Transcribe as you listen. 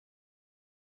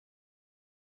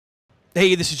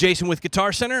Hey, this is Jason with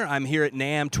Guitar Center. I'm here at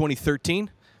NAMM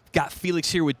 2013. Got Felix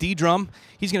here with DDrum.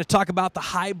 He's going to talk about the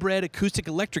Hybrid Acoustic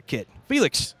Electric Kit.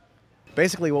 Felix.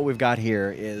 Basically what we've got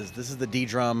here is this is the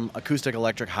DDrum Acoustic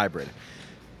Electric Hybrid.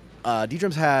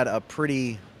 DDrum's had a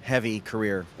pretty heavy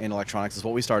career in electronics. It's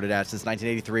what we started at since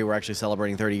 1983. We're actually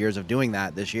celebrating 30 years of doing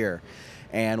that this year.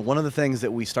 And one of the things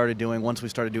that we started doing once we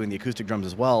started doing the acoustic drums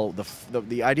as well,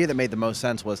 the idea that made the most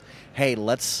sense was, hey,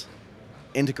 let's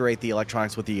integrate the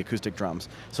electronics with the acoustic drums.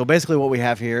 So basically what we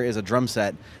have here is a drum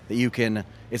set that you can,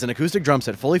 it's an acoustic drum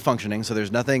set, fully functioning, so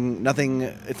there's nothing,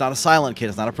 it's not a silent kit,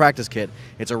 it's not a practice kit,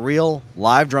 it's a real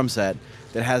live drum set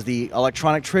that has the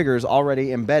electronic triggers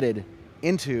already embedded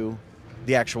into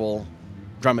the actual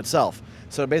drum itself.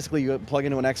 So basically you plug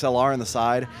into an XLR on the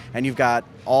side and you've got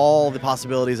all the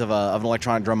possibilities of an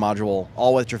electronic drum module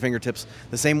all at your fingertips,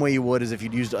 the same way you would as if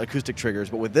you'd used acoustic triggers.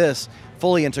 But with this,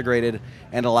 fully integrated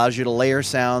and allows you to layer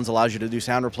sounds, allows you to do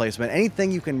sound replacement.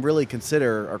 Anything you can really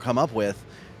consider or come up with,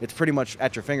 it's pretty much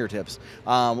at your fingertips.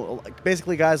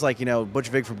 Basically guys like, Butch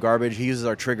Vig from Garbage, he uses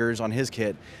our triggers on his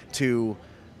kit to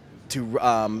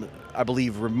I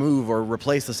believe, remove or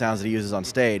replace the sounds that he uses on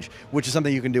stage, which is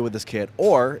something you can do with this kit.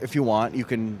 Or, if you want, you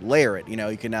can layer it.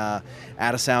 You can add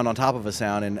a sound on top of a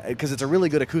sound, and because it's a really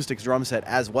good acoustic drum set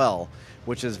as well,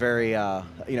 which is very,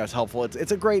 it's helpful.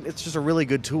 It's just a really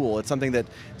good tool. It's something that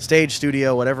stage,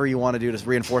 studio, whatever you want to do to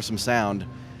reinforce some sound,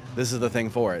 this is the thing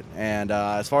for it. And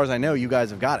as far as I know, you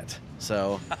guys have got it.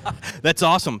 So That's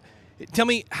awesome. Tell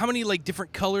me how many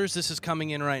different colors this is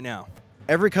coming in right now.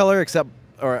 Every color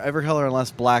every color unless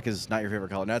black is not your favorite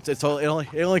color. No, it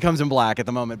only comes in black at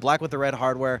the moment. Black with the red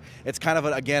hardware. It's kind of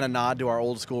again a nod to our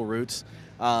old school roots.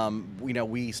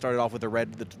 We started off with the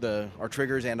red. Our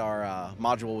triggers and our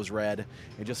module was red.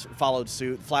 It just followed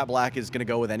suit. Flat black is going to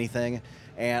go with anything.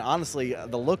 And honestly,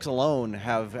 the looks alone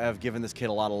have given this kit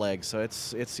a lot of legs. So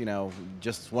it's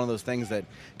just one of those things that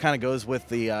kind of goes with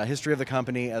the history of the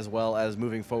company as well as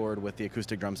moving forward with the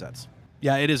acoustic drum sets.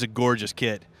 Yeah, it is a gorgeous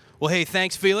kit. Well, hey,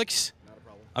 thanks, Felix.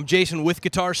 I'm Jason with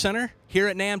Guitar Center here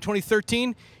at NAMM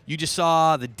 2013. You just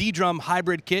saw the DDrum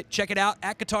Hybrid Kit. Check it out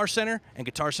at Guitar Center and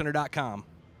GuitarCenter.com.